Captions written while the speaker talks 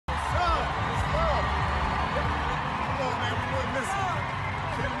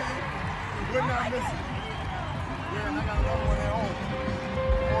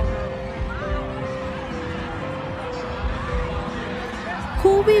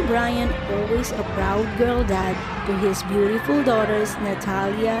Kobe Bryant, always a proud girl dad to his beautiful daughters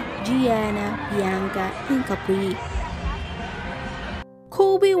Natalia, Gianna, Bianka, and Capri.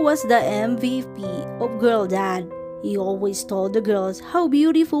 Kobe was the MVP of girl dad. He always told the girls how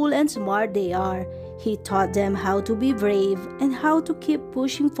beautiful and smart they are. He taught them how to be brave and how to keep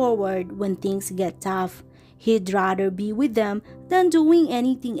pushing forward when things get tough. He'd rather be with them than doing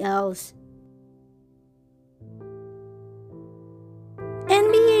anything else.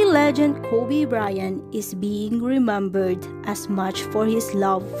 NBA legend Kobe Bryant is being remembered as much for his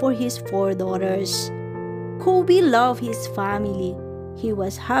love for his four daughters. Kobe loved his family. He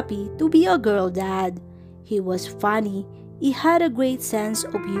was happy to be a girl dad. He was funny. He had a great sense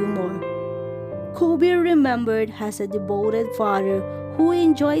of humor. Kobe remembered as a devoted father who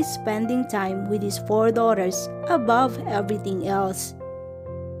enjoyed spending time with his four daughters above everything else.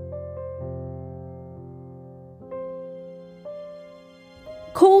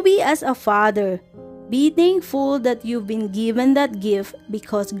 Kobe as a father, be thankful that you've been given that gift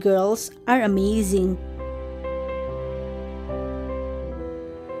because girls are amazing.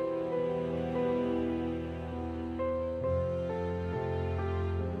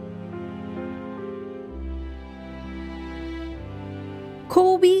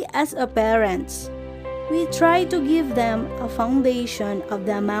 Kobe as a parent, we try to give them a foundation of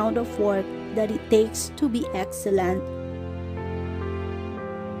the amount of work that it takes to be excellent.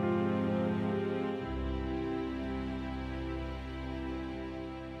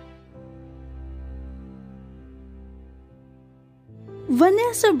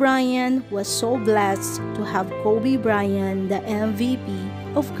 Vanessa Bryant was so blessed to have Kobe Bryant, the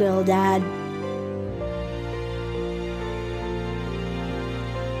MVP of Girl Dad.